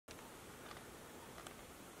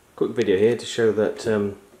quick video here to show that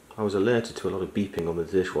I was alerted to a lot of beeping on the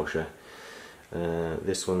dishwasher.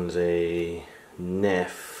 This one's a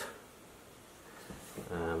NEFF,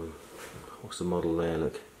 what's the model there,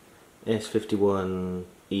 look,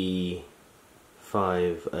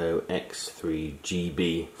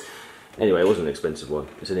 S51E50X3GB. Anyway, it wasn't an expensive one,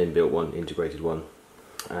 it's an inbuilt one, integrated one,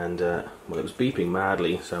 and well, it was beeping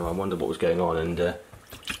madly, so I wondered what was going on, and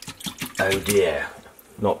oh dear,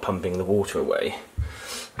 not pumping the water away.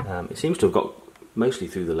 It seems to have got mostly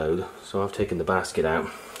through the load, so I've taken the basket out,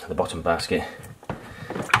 the bottom basket,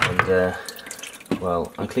 and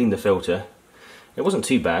well, I cleaned the filter. It wasn't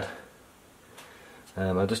too bad.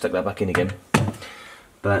 I just stuck that back in again,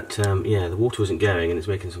 but yeah, the water wasn't going and it's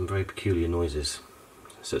making some very peculiar noises.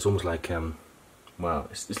 So it's almost like, well,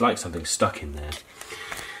 it's like something stuck in there.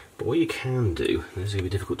 But what you can do, this is going to be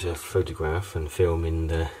difficult to photograph and film in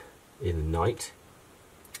the night.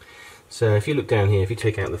 So if you look down here, if you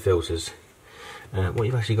take out the filters, what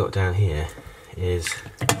you've actually got down here is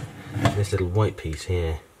this little white piece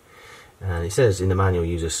here. And it says in the manual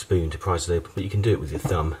use a spoon to prise it open, but you can do it with your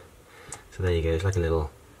thumb. So there you go, it's like a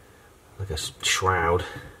little, like a shroud.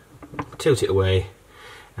 Tilt it away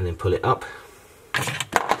and then pull it up.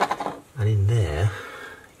 And in there,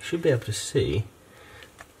 you should be able to see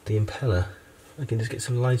the impeller. I can just get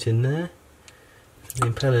some light in there. The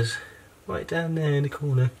impeller's right down there in the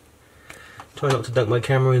corner. Try not to dunk my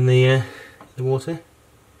camera in the water.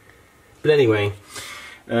 But anyway,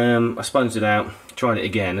 I sponged it out, tried it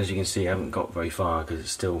again. As you can see, I haven't got very far because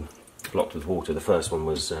it's still blocked with water. The first one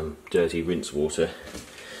was dirty rinse water,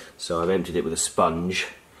 so I've emptied it with a sponge.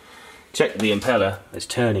 Checked the impeller, it's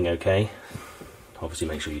turning okay. Obviously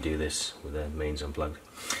make sure you do this with the mains unplugged.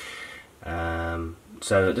 So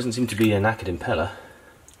it doesn't seem to be a knackered impeller.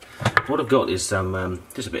 What I've got is some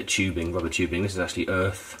just a bit of tubing, rubber tubing. This is actually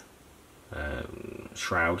earth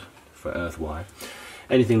shroud for earth wire.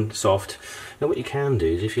 Anything soft. Now what you can do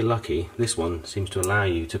is, if you're lucky, this one seems to allow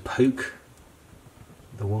you to poke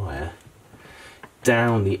the wire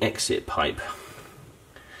down the exit pipe.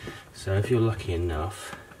 So if you're lucky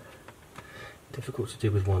enough, difficult to do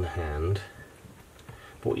with one hand,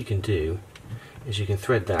 but what you can do is you can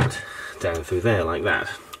thread that down through there like that.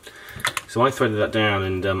 So I threaded that down,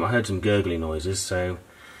 and I heard some gurgly noises, so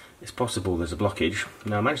it's possible there's a blockage.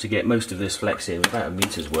 Now I managed to get most of this flex in, about a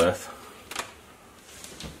meter's worth,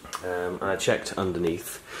 and I checked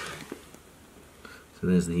underneath. So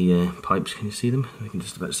there's the pipes, can you see them? I can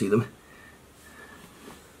just about see them.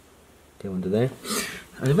 Go under there.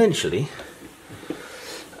 And eventually,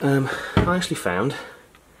 I actually found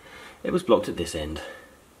it was blocked at this end.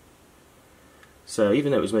 So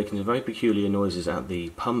even though it was making some very peculiar noises at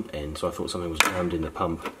the pump end, so I thought something was jammed in the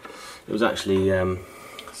pump, it was actually,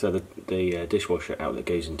 so the dishwasher outlet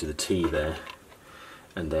goes into the T there.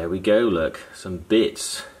 And there we go, look, some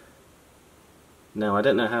bits. Now I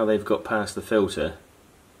don't know how they've got past the filter,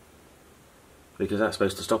 because that's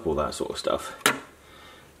supposed to stop all that sort of stuff.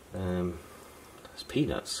 That's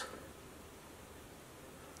peanuts.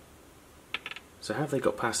 So how have they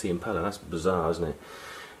got past the impeller? That's bizarre, isn't it?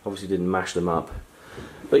 Obviously didn't mash them up.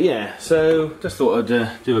 But yeah, so just thought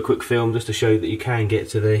I'd do a quick film just to show that you can get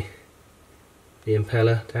to the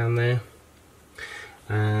impeller down there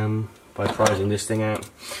by prizing this thing out.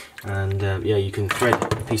 And yeah, you can thread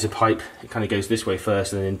a piece of pipe. It kind of goes this way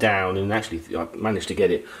first and then down, and actually I managed to get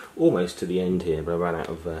it almost to the end here, but I ran out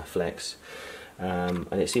of flex, and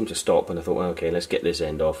it seemed to stop, and I thought, well, okay, let's get this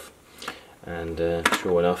end off. And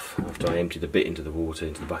sure enough, after I emptied a bit into the water,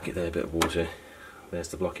 into the bucket there, a bit of water, there's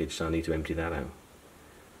the blockage, so I need to empty that out.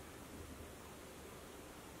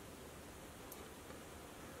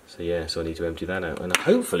 So yeah, so I need to empty that out, and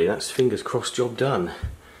hopefully that's, fingers crossed, job done.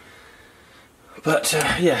 But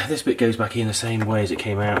yeah, this bit goes back in the same way as it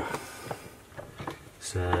came out.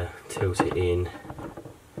 So tilt it in,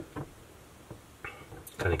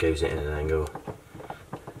 kind of goes in at an angle.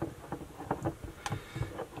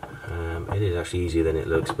 It is actually easier than it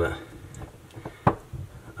looks, but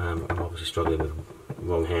I'm obviously struggling with the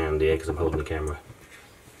wrong hand here because I'm holding the camera.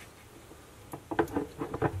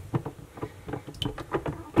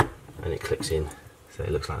 And it clicks in, so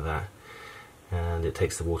it looks like that. And it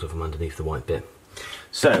takes the water from underneath the white bit.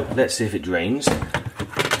 So let's see if it drains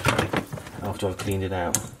after I've cleaned it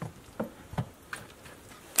out.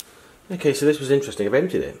 Okay, so this was interesting. I've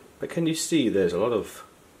emptied it, but can you see there's a lot of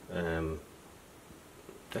I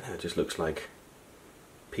don't know, it just looks like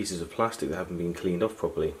pieces of plastic that haven't been cleaned off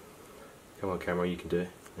properly. Come on camera, you can do it.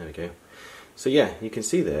 There we go. So yeah, you can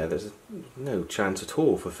see there's no chance at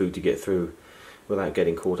all for food to get through without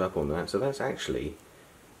getting caught up on that. So that's actually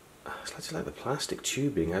it's like the plastic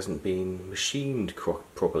tubing hasn't been machined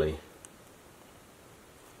properly.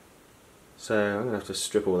 So I'm going to have to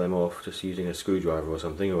strip all them off just using a screwdriver or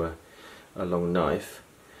something, or a long knife.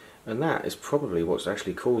 And that is probably what's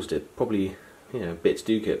actually caused it. Probably, you know, bits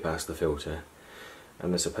do get past the filter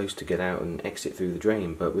and they're supposed to get out and exit through the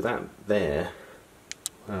drain, but with that there,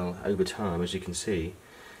 well, over time, as you can see,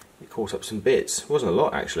 it caught up some bits. It wasn't a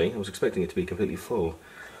lot actually, I was expecting it to be completely full.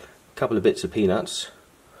 A couple of bits of peanuts,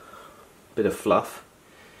 a bit of fluff,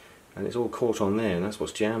 and it's all caught on there, and that's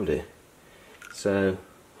what's jammed it. So,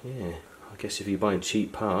 yeah, I guess if you buy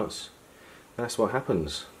cheap parts, that's what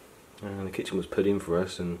happens. And the kitchen was put in for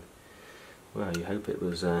us, and well, you hope it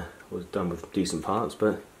was done with decent parts,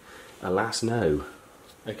 but alas, no.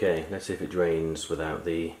 Okay, let's see if it drains without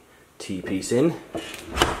the T-piece in.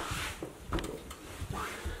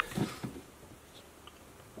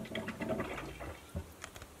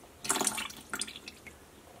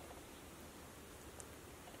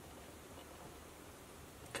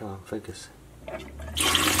 Come on, focus.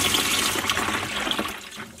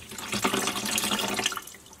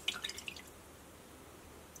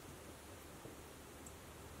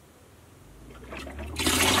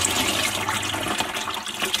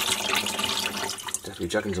 Just be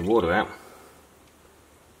chucking some water out.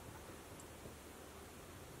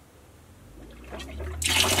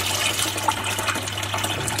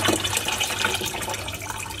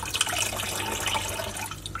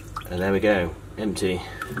 And there we go, empty.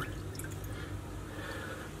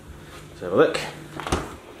 Let's have a look.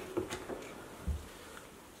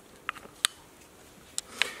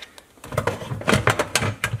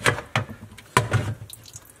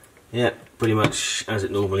 Yeah, pretty much as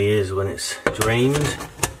it normally is when it's drained.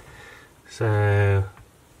 So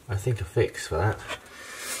I think a fix for that.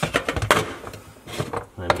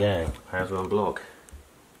 There we go, how to unblock.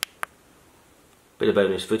 Bit of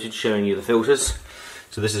bonus footage showing you the filters.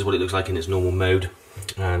 So this is what it looks like in its normal mode,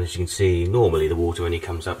 and as you can see, normally the water only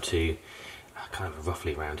comes up to kind of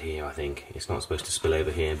roughly around here. I think it's not supposed to spill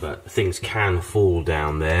over here, but things can fall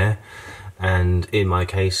down there, and in my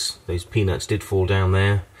case those peanuts did fall down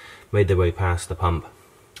there, made their way past the pump,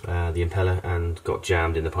 the impeller, and got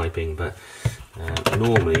jammed in the piping. But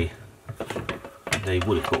normally they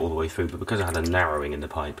would have got all the way through, but because I had a narrowing in the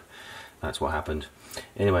pipe, that's what happened.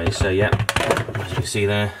 Anyway, so yeah, as you can see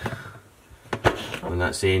there, when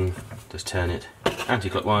that's in, just turn it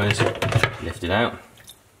anti-clockwise, lift it out,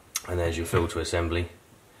 and there's your filter assembly,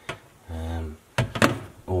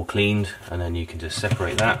 all cleaned. And then you can just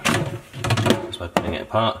separate that just by pulling it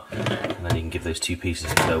apart, and then you can give those two pieces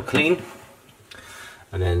a go clean.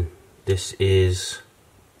 And then this is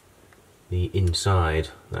the inside,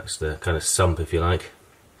 that's the kind of sump if you like,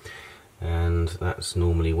 and that's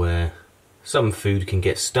normally where some food can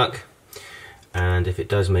get stuck. And if it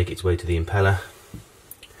does make its way to the impeller,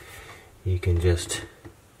 you can just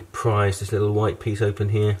prise this little white piece open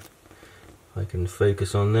here. I can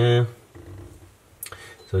focus on there.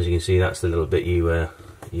 So as you can see, that's the little bit you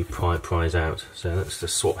prise out. So that's the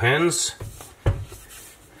swap hands.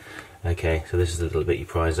 Okay, so this is the little bit you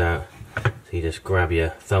prise out. So you just grab your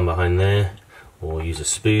thumb behind there, or use a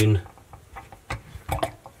spoon.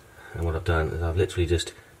 And what I've done is I've literally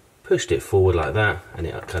just pushed it forward like that, and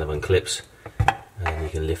it kind of unclips, and you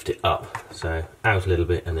can lift it up. So out a little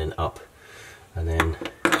bit and then up, and then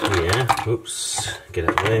here, oops, get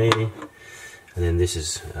out of the way, and then this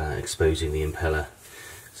is exposing the impeller.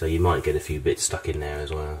 So you might get a few bits stuck in there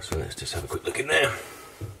as well. So let's just have a quick look in there.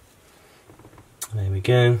 There we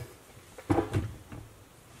go.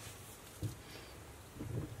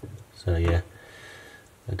 So yeah,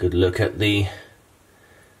 a good look at the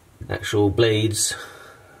actual blades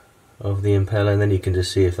of the impeller, and then you can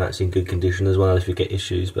just see if that's in good condition as well, if you get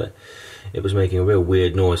issues. But it was making a real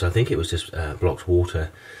weird noise. I think it was just blocked water.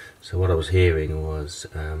 So what I was hearing was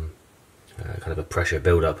kind of a pressure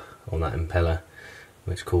build-up on that impeller,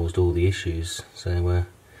 which caused all the issues. So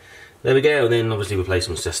there we go. And then obviously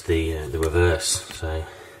replacement's just the reverse. So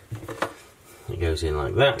it goes in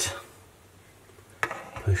like that.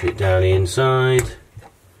 Push it down the inside,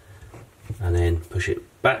 and then push it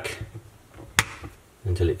back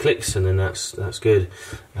until it clicks, and then that's good.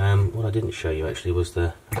 What I didn't show you actually was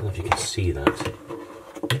I don't know if you can see that.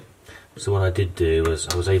 So what I did do was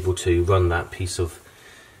I was able to run that piece of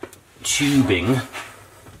tubing.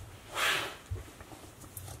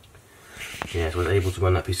 Yeah, so I was able to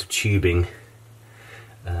run that piece of tubing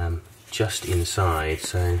just inside.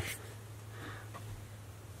 So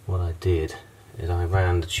what I did is I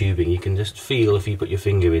ran the tubing. You can just feel, if you put your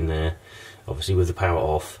finger in there, obviously with the power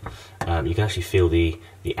off, you can actually feel the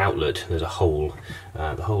outlet. There's a hole.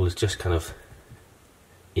 The hole is just kind of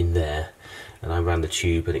in there, and I ran the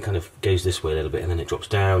tube, and it kind of goes this way a little bit, and then it drops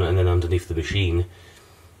down, and then underneath the machine,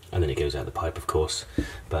 and then it goes out the pipe, of course.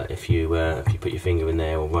 But if you put your finger in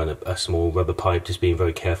there or run a small rubber pipe, just being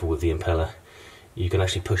very careful with the impeller, you can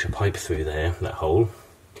actually push a pipe through there, that hole,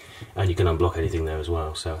 and you can unblock anything there as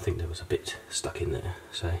well. So I think there was a bit stuck in there.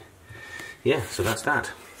 So yeah, so that's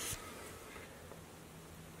that.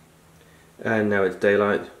 And now it's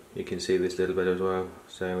daylight. You can see this little bit as well.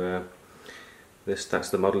 So that's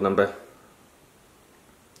the model number,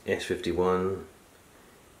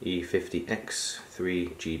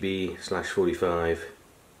 S51E50X3GB/45.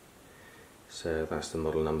 So that's the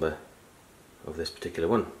model number of this particular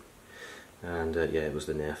one. And yeah, it was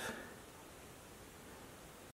the NEFF